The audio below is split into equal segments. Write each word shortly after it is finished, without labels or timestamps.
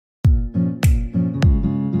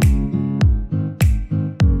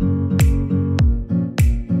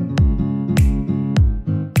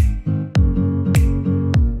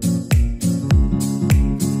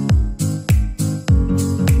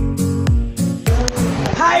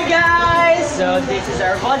Hi guys! So this is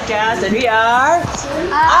our podcast and we are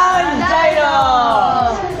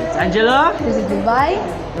Untitled! It's Angelo, This is Dubai,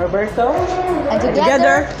 Roberto, and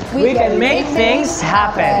together we can make things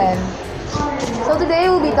happen. So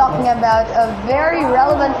today we'll be talking about a very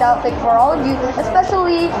relevant topic for all of you,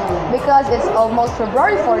 especially because it's almost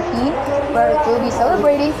February 14th, where it will be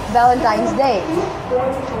celebrating Valentine's Day.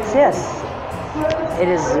 Yes, it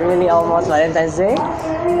is really almost Valentine's Day.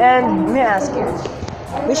 And may I ask you,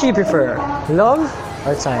 which do you prefer, love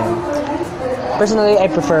or time? Personally, I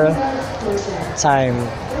prefer time.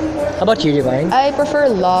 How about you, Divine? I prefer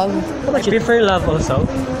love. How about you? Prefer love also.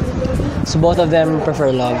 So both of them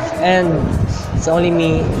prefer love, and it's only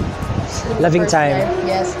me loving time.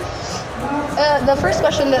 Yes. The first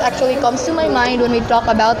question that actually comes to my mind when we talk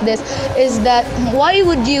about this is that why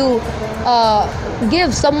would you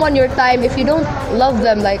give someone your time if you don't love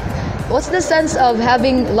them? Like, what's the sense of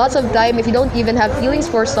having lots of time if you don't even have feelings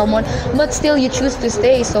for someone, but still you choose to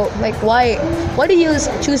stay? So, like, why? Why do you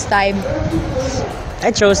choose time?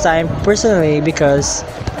 I chose time personally because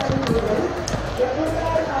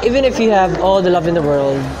even if you have all the love in the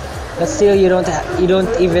world, but still you don't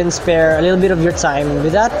even spare a little bit of your time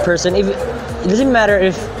with that person. If it doesn't matter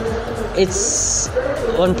if it's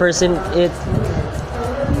one person, it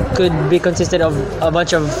could be consisted of a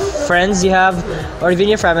bunch of friends you have, or even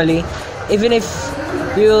your family. Even if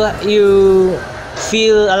you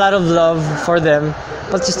feel a lot of love for them,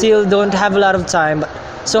 but you still don't have a lot of time.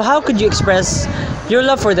 So how could you express your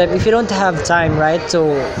love for them if you don't have time, right?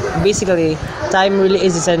 So basically, time really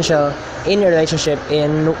is essential in a relationship,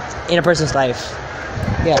 in a person's life.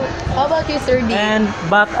 Yeah. How about you, 30?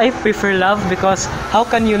 But I prefer love because how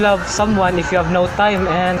can you love someone if you have no time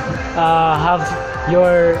and have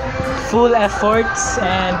your full efforts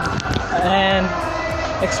and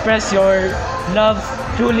express your love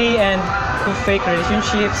truly and to fake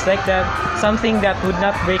relationships like that, something that would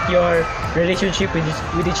not break your relationship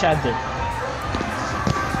with each other.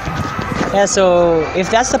 Yeah, so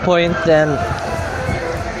if that's the point, then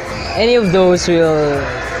any of those will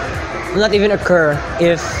not even occur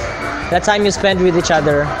if that time you spend with each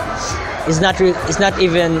other is not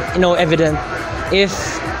even evident. If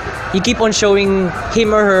you keep on showing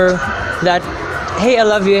him or her that, hey, I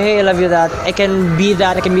love you, hey, I love you, that I can be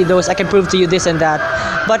that, I can be those, I can prove to you this and that,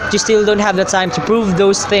 but you still don't have the time to prove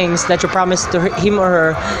those things that you promised to him or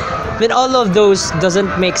her, then all of those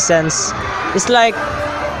doesn't make sense. It's like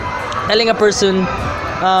telling a person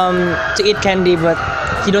to eat candy, but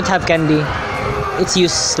you don't have candy. It's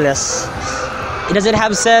useless. It doesn't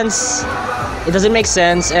have sense. It doesn't make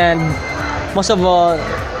sense, and most of all,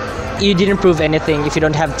 you didn't prove anything if you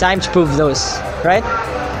don't have time to prove those, right?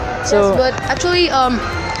 So, yes, but actually,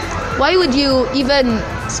 why would you even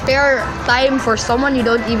spare time for someone you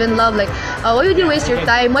don't even love? Like, why would you waste your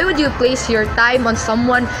time? Why would you place your time on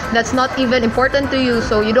someone that's not even important to you,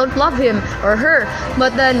 so you don't love him or her?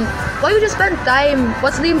 But then, why would you spend time?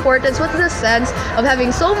 What's the importance? What's the sense of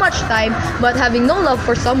having so much time but having no love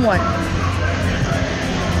for someone?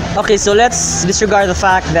 okay, so let's disregard the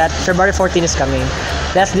fact that February 14 is coming.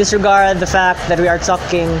 Let's disregard the fact that we are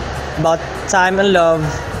talking about time and love,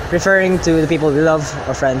 referring to the people we love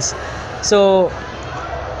or friends. So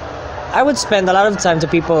I would spend a lot of time to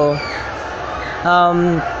people,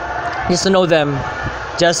 just to know them,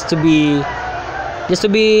 just to be in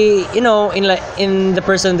the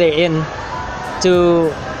person they're in,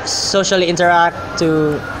 to socially interact,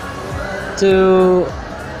 to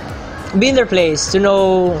be in their place, to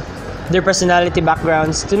know their personality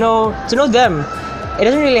backgrounds, to know them. It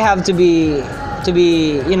doesn't really have to be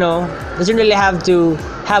doesn't really have to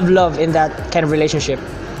have love in that kind of relationship.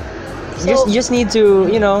 So, You just need to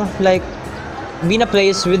like be in a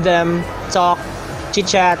place with them, talk, chit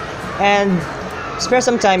chat, and spare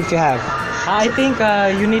some time if you have. I think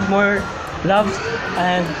you need more love,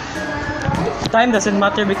 and time doesn't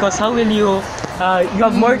matter because how will you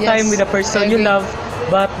have more yes, time with a person I you agree. love,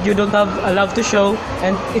 but you don't have a love to show,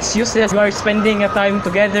 and it's useless. You are spending a time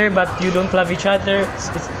together, but you don't love each other.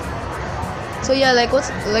 So yeah, like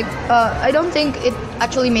I don't think it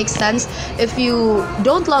actually makes sense if you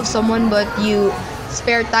don't love someone but you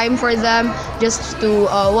spare time for them just to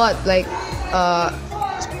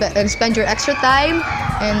spend your extra time.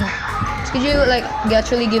 And could you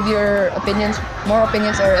actually give your more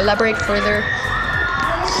opinions, or elaborate further?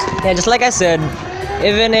 Yeah, just like I said,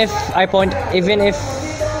 even if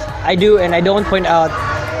I do and I don't point out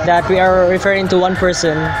that we are referring to one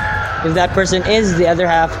person, if that person is the other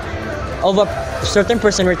half of a certain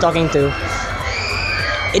person we're talking to,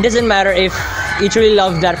 it doesn't matter if you truly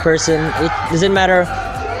love that person. It doesn't matter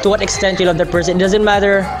to what extent you love that person. It doesn't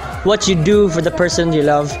matter what you do for the person you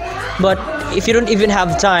love. But if you don't even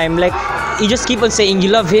have time, like you just keep on saying you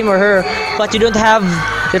love him or her, but you don't have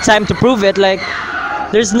the time to prove it, like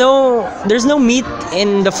there's no meat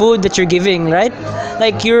in the food that you're giving, right?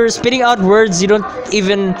 Like you're spitting out words, you don't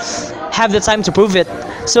even have the time to prove it.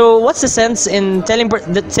 So what's the sense in telling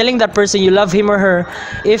that person you love him or her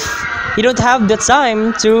if you don't have the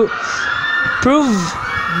time to prove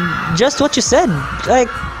just what you said? Like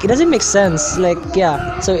it doesn't make sense. Like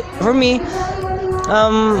yeah. So for me,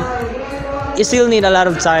 you still need a lot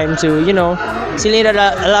of time to still need a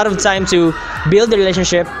lot of time to build the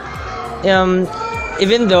relationship.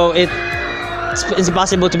 Even though it's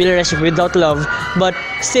impossible to build a relationship without love, but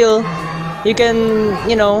still you can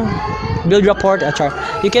build rapport.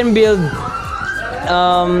 You can build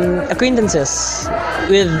acquaintances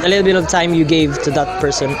with a little bit of time you gave to that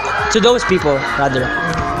person, to those people rather.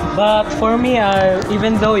 But for me,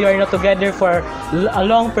 even though you are not together for a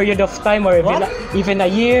long period of time, or even a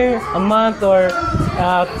year, a month, or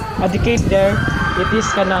a decade there, it is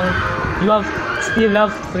kanang you have still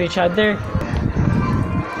love for each other.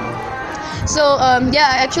 So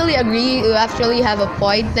yeah, I actually agree. You actually have a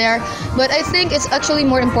point there, but I think it's actually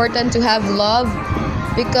more important to have love,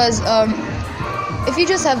 because if you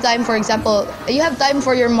just have time, for example, you have time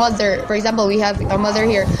for your mother. For example, we have our mother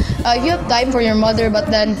here. If you have time for your mother, but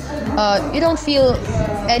then you don't feel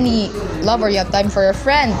any love, or you have time for your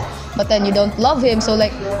friend, but then you don't love him. So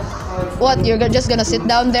like, what, you're just gonna sit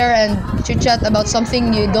down there and chit chat about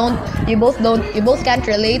something you both can't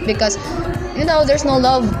relate, because there's no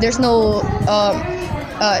love, there's no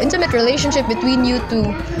intimate relationship between you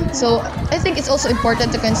two. So I think it's also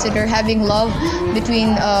important to consider having love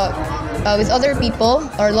between with other people,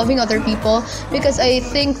 or loving other people, because I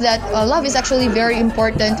think that love is actually very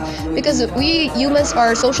important, because we humans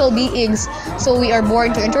are social beings, so we are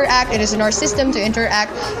born to interact. It is in our system to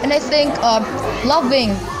interact, and I think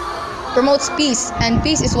loving promotes peace, and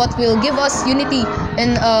peace is what will give us unity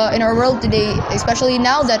in our world today, especially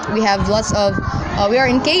now that we have lots of we are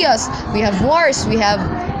in chaos, we have wars, we have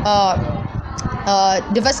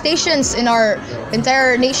devastations in our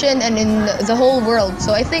entire nation and in the whole world.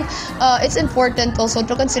 So I think it's important also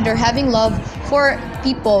to consider having love for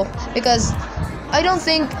people, because I don't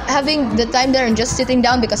think having the time there and just sitting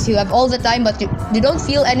down because you have all the time but you don't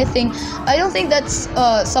feel anything, I don't think that's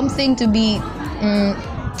something to be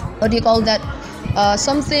what do you call that,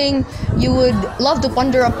 something you would love to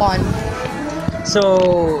ponder upon.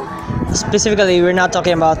 So specifically, we're not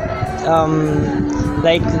talking about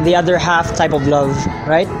like the other half type of love,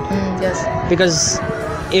 right? Yes. Because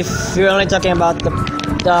if you're only talking about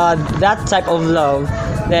that type of love,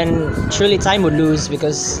 then surely time would lose,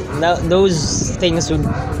 because those things would,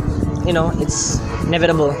 it's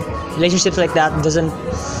inevitable. Relationships like that doesn't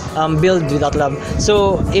build without love.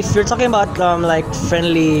 So if you're talking about like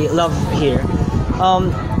friendly love here,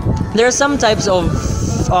 there are some types of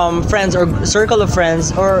friends or circle of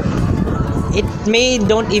friends, or it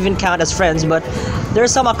don't even count as friends, but there are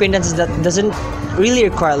some acquaintances that doesn't really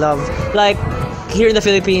require love. Like here in the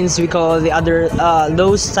Philippines, we call the other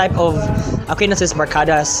those type of acquaintances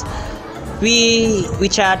barkadas. We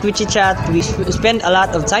chat, we chit chat, we spend a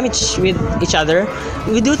lot of time with each other.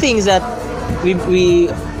 We do things that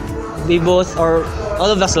we both, or all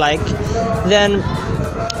of us, like. Then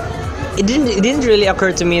it didn't really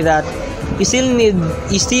occur to me that you still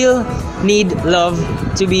need love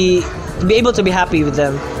to be able to be happy with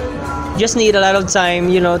them. Just need a lot of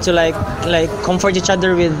time, to like comfort each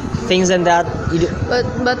other with things and that.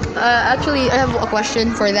 But actually, I have a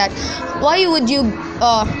question for that. Why would you?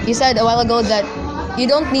 You said a while ago that you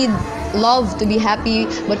don't need love to be happy,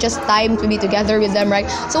 but just time to be together with them, right?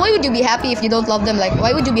 So why would you be happy if you don't love them? Like,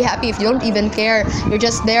 why would you be happy if you don't even care? You're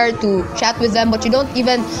just there to chat with them, but you don't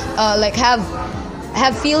even like have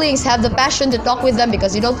feelings, have the passion to talk with them,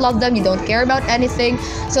 because you don't love them, you don't care about anything.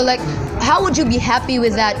 So like, how would you be happy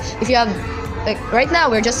with that if you have, like, right now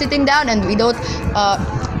we're just sitting down and we don't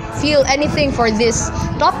feel anything for this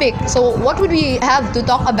topic? So what would we have to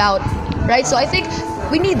talk about, right? So I think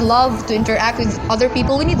we need love to interact with other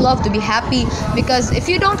people. We need love to be happy, because if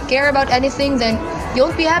you don't care about anything, then you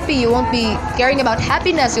won't be happy. You won't be caring about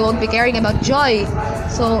happiness. You won't be caring about joy.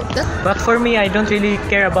 So But for me, I don't really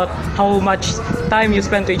care about how much time you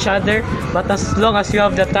spend to each other, but as long as you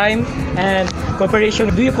have the time and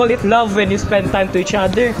cooperation. Do you call it love when you spend time to each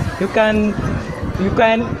other? You can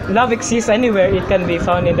love exists anywhere. It can be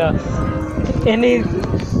found in any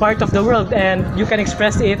part of the world, and you can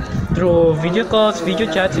express it through video calls,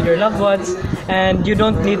 video chats with your loved ones, and you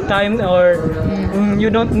don't need time, or you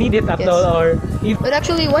don't need it at all. Or but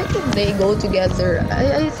actually, why can't they go together?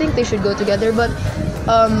 I think they should go together, but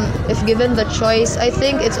if given the choice, I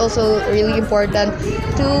think it's also really important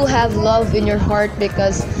to have love in your heart,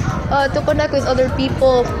 because to connect with other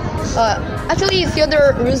people. Actually,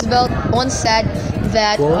 Theodore Roosevelt once said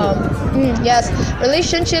that yes,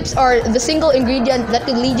 relationships are the single ingredient that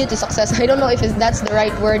could lead you to success. I don't know if that's the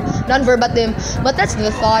right word, non-verbatim, but that's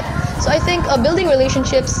the thought. So I think building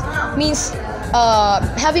relationships means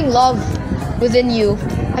having love within you.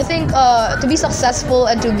 I think to be successful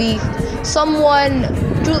and to be someone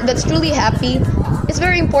that's truly happy, it's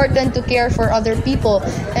very important to care for other people,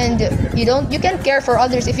 and you can't care for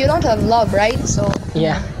others if you don't have love, right? So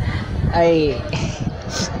Yeah, I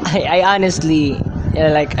I honestly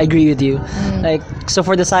like agree with you. Like, so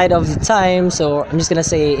for the side of time, so I'm just gonna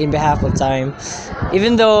say in behalf of time,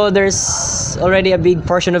 even though there's already a big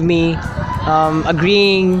portion of me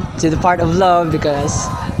agreeing to the part of love, because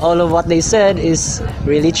all of what they said is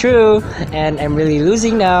really true and I'm really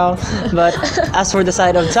losing now. But as for the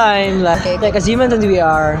side of time, like as human that we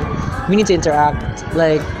are, we need to interact.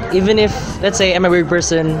 Like, even if, let's say, I'm a weird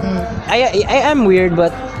person, I am weird,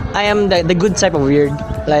 but I am the good type of weird.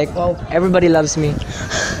 Like, everybody loves me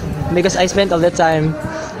because I spent all the time.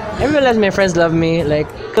 Everyone loves me. My friends love me. Like,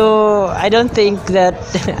 so I don't think that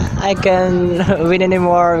I can win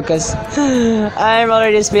anymore because I'm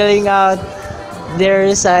already spilling out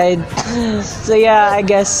their side. So yeah, I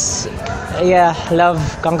guess, yeah, love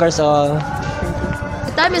conquers all.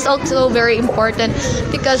 time is also very important,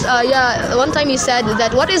 because yeah, one time you said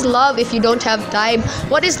that what is love if you don't have time?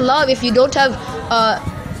 What is love if you don't have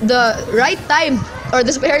the right time or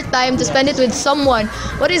the spare time to spend it with someone?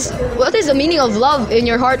 What is the meaning of love in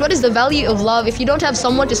your heart? What is the value of love if you don't have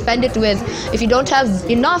someone to spend it with? If you don't have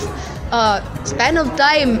enough span of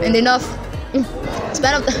time and enough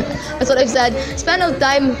span of that's what I've said, span of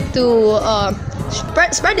time to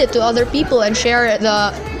spread it to other people and share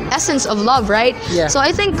the essence of love, right? Yeah. So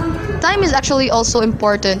I think time is actually also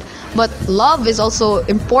important, but love is also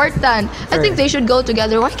important. I think they should go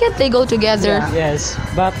together. Why can't they go together? Yes,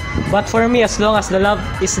 but for me, as long as the love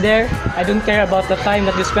is there, I don't care about the time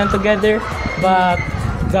that you spend together, but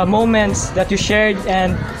the moments that you shared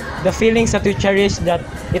and the feelings that you cherish, that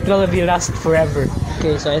it will be last forever.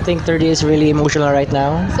 Okay, so I think 30 is really emotional right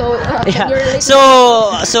now. So Yeah. you're related-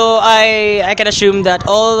 So I can assume that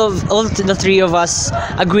all the three of us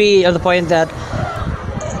agree on the point that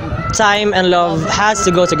time and love has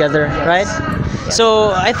to go together, right?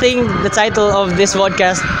 So I think the title of this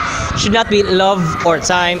podcast should not be love or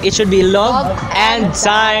time. It should be love and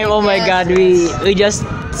time. Oh my Yes, God, we just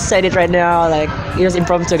said it right now. Like, it was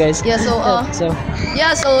impromptu, guys. yeah. So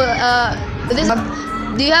this.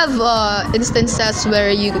 Do you have instances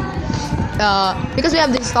where you because we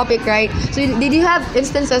have this topic, right? So did you have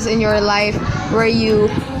instances in your life where you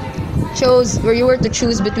were to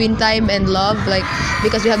choose between time and love, like,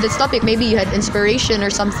 because we have this topic, maybe you had inspiration or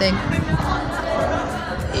something?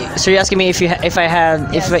 So you're asking me if I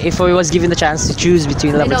was given the chance to choose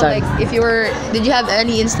between love You and know, time? like, did you have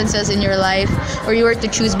any instances in your life where you were to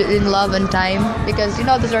choose between love and time? Because this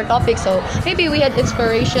is our topic, so maybe we had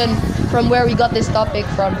inspiration from where we got this topic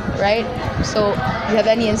from, right? So do you have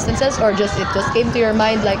any instances, or it just came to your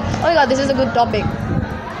mind like, oh my God, this is a good topic?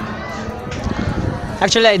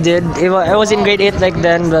 Actually, I did. I was in grade 8 like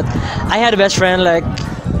then, but I had a best friend, like,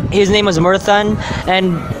 his name was Murthan,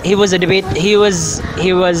 and he was the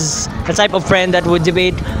type of friend that would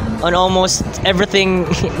debate on almost everything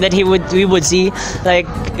that we would see. Like,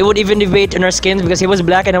 he would even debate on our skins because he was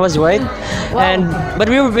black and I was white. Wow. But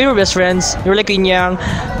we were best friends. We were like yin yang.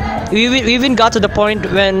 We even got to the point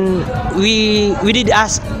when we did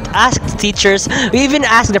ask teachers. We even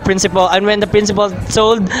asked the principal, and when the principal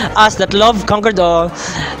told us that love conquered all,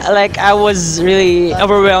 like, I was really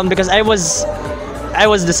overwhelmed because I was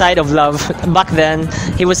the side of love back then.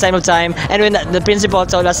 He was side of time, and when the principal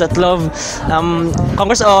told us that love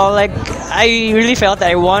conquers all, like, I really felt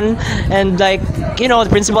that I won. And, like, the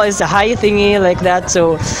principal is a high thingy like that,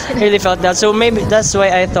 so I really felt that. So maybe that's why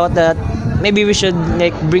I thought that maybe we should,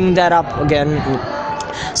 like, bring that up again.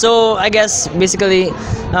 So I guess basically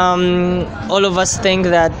all of us think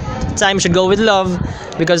that time should go with love,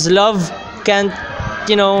 because love can't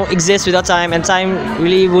exist without time, and time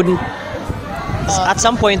really wouldn't at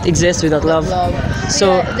some point exist without love.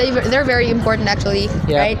 So yeah, they're very important, actually,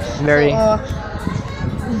 yeah, right? very. So,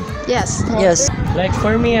 yes. Yes. Like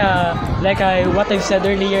for me, what I've said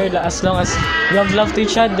earlier, as long as you have love to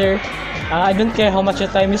each other, I don't care how much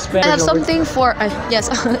time you spend. I have something for yes,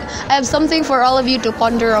 I have something for all of you to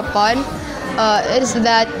ponder upon. Is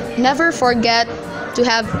that never forget to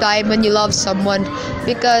have time when you love someone,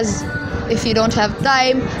 because if you don't have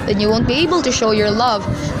time, then you won't be able to show your love.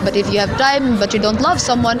 But if you have time but you don't love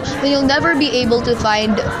someone, then you'll never be able to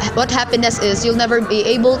find what happiness is. You'll never be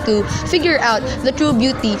able to figure out the true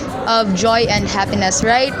beauty of joy and happiness,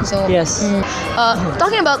 right? So Yes.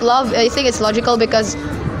 talking about love, I think it's logical because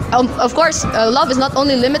of course, love is not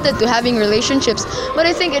only limited to having relationships, but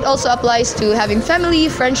I think it also applies to having family,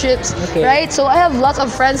 friendships, Okay. right? So I have lots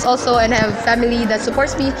of friends also, and I have family that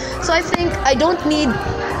supports me. So I think I don't need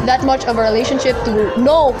that much of a relationship to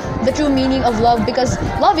know the true meaning of love, because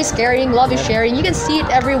love is caring, love is sharing. You can see it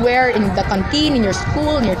everywhere, in the canteen, in your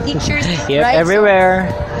school, in your teachers, Yep, right? everywhere.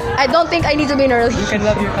 So I don't think I need to be in a You relationship. can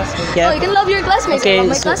love your classmates. Yep. Oh, you can love your classmates. I love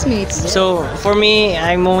my classmates. So for me,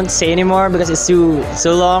 I won't say anymore because it's too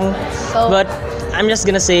so long. So- But I'm just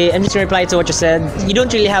gonna reply to what you said. You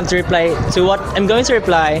don't really have to reply to what I'm going to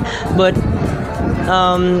reply, but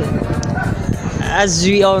as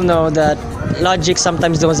we all know that logic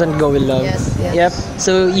sometimes doesn't go with love. Yes, yes. Yep.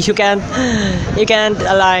 So you can't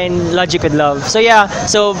align logic with love. So yeah.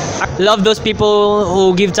 So love those people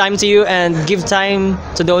who give time to you and give time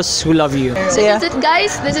to those who love you. So yeah. This is it,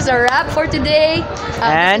 guys. This is a wrap for today.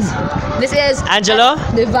 And this is Angelo.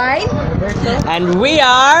 Divine. And we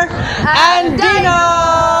are And Andino.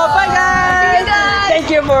 Bye guys. See you guys. Thank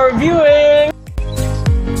you for viewing.